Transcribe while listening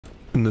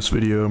In this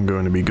video, I'm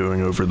going to be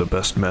going over the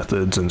best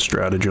methods and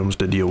stratagems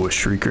to deal with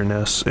shrieker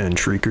nests and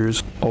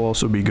shriekers. I'll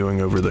also be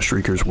going over the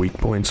shriekers' weak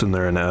points in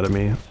their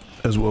anatomy,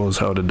 as well as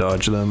how to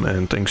dodge them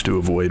and things to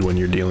avoid when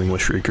you're dealing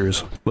with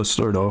shriekers. Let's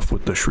start off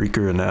with the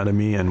shrieker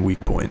anatomy and weak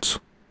points.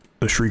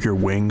 The shrieker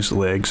wings,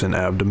 legs, and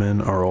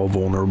abdomen are all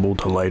vulnerable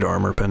to light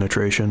armor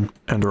penetration,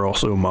 and are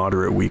also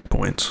moderate weak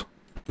points.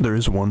 There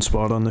is one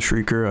spot on the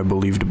shrieker I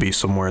believe to be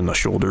somewhere in the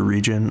shoulder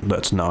region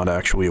that's not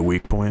actually a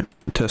weak point.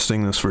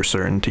 Testing this for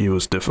certainty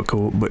was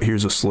difficult, but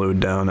here's a slowed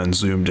down and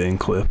zoomed in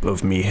clip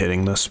of me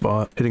hitting this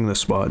spot. Hitting this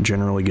spot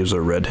generally gives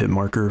a red hit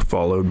marker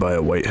followed by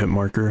a white hit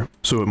marker,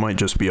 so it might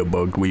just be a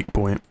bugged weak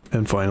point.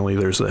 And finally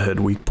there's the head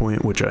weak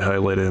point, which I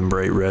highlighted in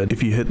bright red.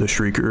 If you hit the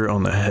shrieker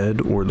on the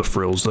head or the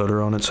frills that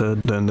are on its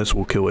head, then this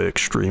will kill it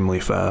extremely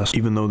fast.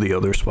 Even though the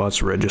other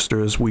spots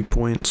register as weak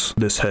points,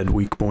 this head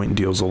weak point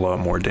deals a lot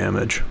more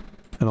damage.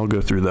 And I'll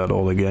go through that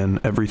all again.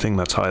 Everything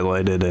that's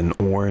highlighted in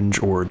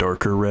orange or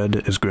darker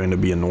red is going to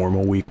be a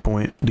normal weak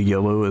point. The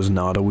yellow is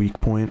not a weak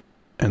point,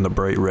 and the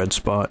bright red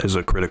spot is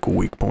a critical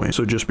weak point.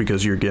 So just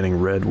because you're getting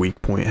red weak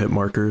point hit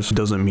markers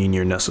doesn't mean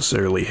you're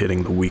necessarily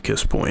hitting the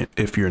weakest point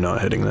if you're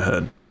not hitting the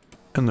head.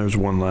 And there's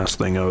one last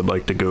thing I would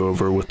like to go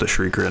over with the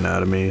shrieker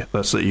anatomy.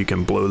 That's that you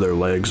can blow their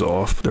legs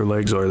off. Their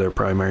legs are their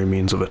primary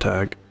means of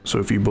attack, so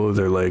if you blow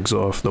their legs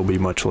off, they'll be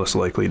much less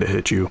likely to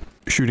hit you.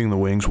 Shooting the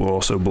wings will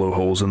also blow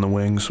holes in the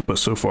wings, but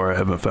so far I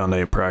haven't found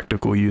any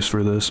practical use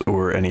for this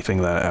or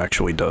anything that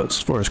actually does.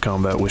 As far as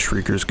combat with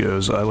shriekers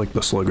goes, I like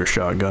the slugger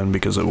shotgun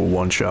because it will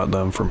one-shot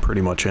them from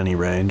pretty much any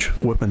range.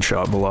 Weapon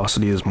shot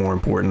velocity is more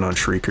important on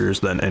shriekers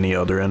than any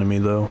other enemy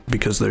though,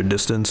 because their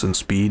distance and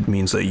speed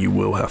means that you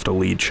will have to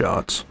lead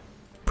shots.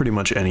 Pretty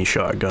much any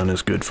shotgun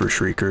is good for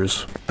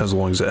shriekers, as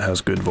long as it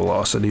has good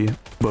velocity,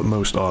 but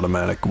most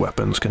automatic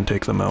weapons can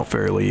take them out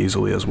fairly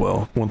easily as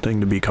well. One thing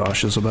to be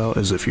cautious about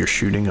is if you're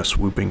shooting a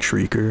swooping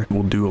shrieker, it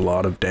will do a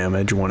lot of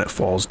damage when it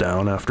falls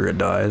down after it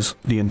dies.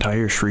 The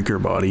entire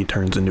shrieker body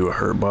turns into a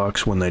hurt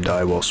box when they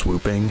die while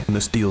swooping, and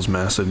this deals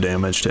massive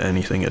damage to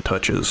anything it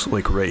touches.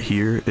 Like right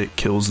here, it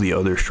kills the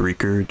other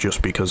shrieker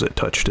just because it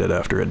touched it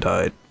after it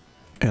died.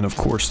 And of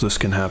course this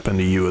can happen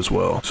to you as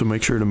well, so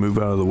make sure to move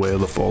out of the way of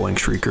the falling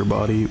shrieker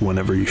body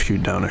whenever you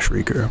shoot down a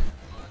shrieker.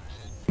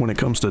 When it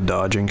comes to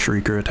dodging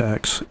shrieker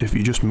attacks, if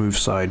you just move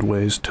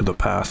sideways to the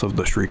path of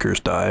the shrieker's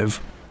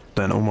dive,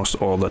 then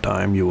almost all the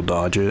time you'll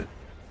dodge it.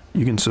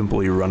 You can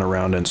simply run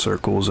around in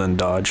circles and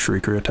dodge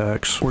shrieker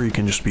attacks, or you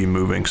can just be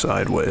moving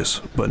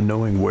sideways, but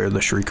knowing where the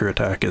shrieker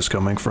attack is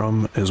coming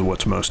from is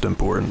what's most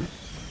important.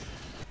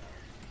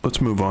 Let's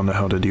move on to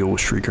how to deal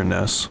with shrieker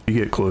nests. If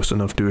you get close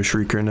enough to a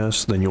shrieker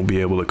nest, then you'll be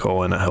able to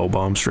call in a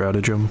hellbomb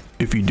stratagem.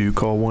 If you do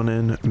call one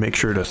in, make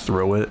sure to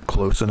throw it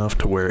close enough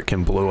to where it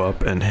can blow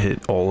up and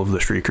hit all of the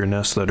shrieker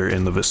nests that are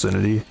in the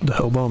vicinity. The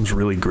hellbomb's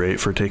really great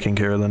for taking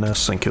care of the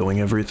nests and killing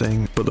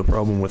everything, but the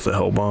problem with the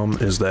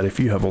hellbomb is that if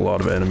you have a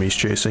lot of enemies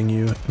chasing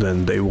you,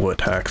 then they will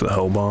attack the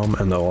hellbomb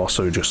and they'll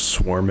also just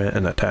swarm it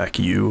and attack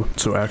you.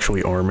 So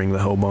actually arming the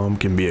hellbomb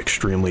can be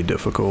extremely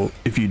difficult.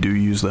 If you do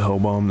use the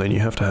hellbomb, then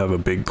you have to have a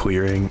big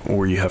clearing,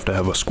 or you have to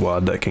have a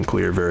squad that can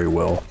clear very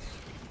well.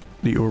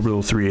 The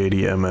orbital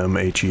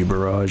 380mm HE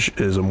barrage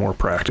is a more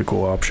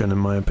practical option in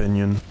my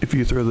opinion. If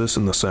you throw this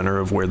in the center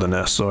of where the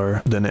nests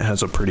are, then it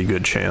has a pretty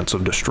good chance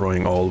of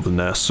destroying all of the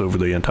nests over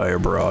the entire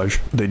barrage.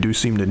 They do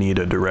seem to need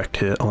a direct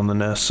hit on the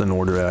nests in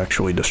order to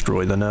actually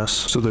destroy the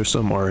nests, so there's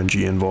some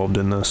RNG involved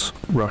in this.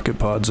 Rocket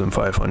pods and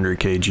 500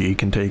 kg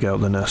can take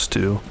out the nests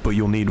too, but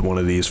you'll need one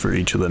of these for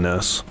each of the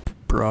nests.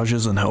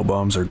 Barrages and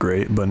hellbombs are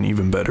great, but an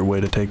even better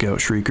way to take out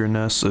shrieker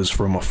nests is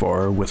from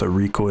afar with a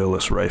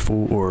recoilless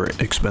rifle or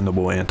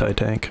expendable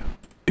anti-tank.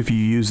 If you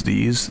use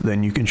these,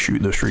 then you can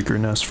shoot the shrieker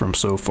nest from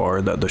so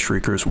far that the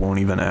shriekers won't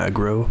even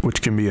aggro,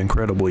 which can be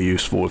incredibly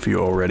useful if you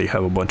already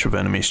have a bunch of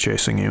enemies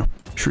chasing you.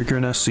 Shrieker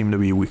nests seem to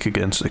be weak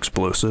against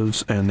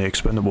explosives, and the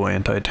expendable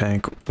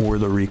anti-tank or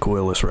the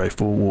recoilless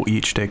rifle will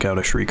each take out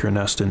a shrieker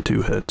nest in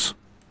 2 hits.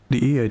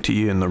 The EAT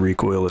and the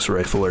recoilless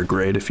rifle are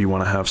great if you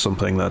want to have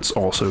something that's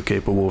also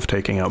capable of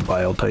taking out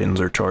Bile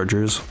Titans or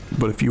Chargers,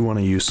 but if you want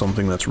to use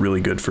something that's really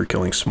good for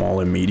killing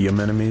small and medium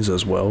enemies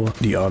as well,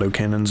 the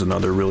autocannon's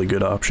another really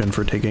good option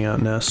for taking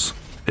out nests.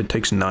 It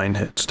takes 9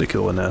 hits to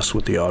kill a nest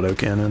with the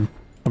autocannon.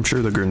 I'm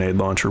sure the grenade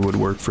launcher would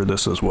work for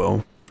this as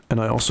well.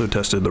 And I also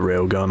tested the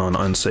railgun on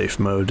unsafe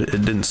mode.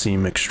 It didn't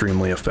seem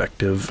extremely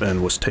effective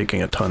and was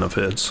taking a ton of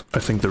hits. I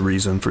think the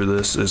reason for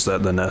this is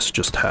that the nests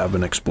just have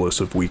an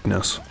explosive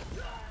weakness.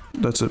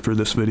 That's it for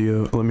this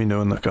video. Let me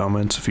know in the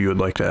comments if you would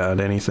like to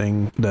add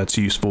anything that's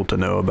useful to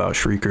know about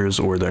shriekers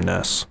or their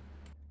nests.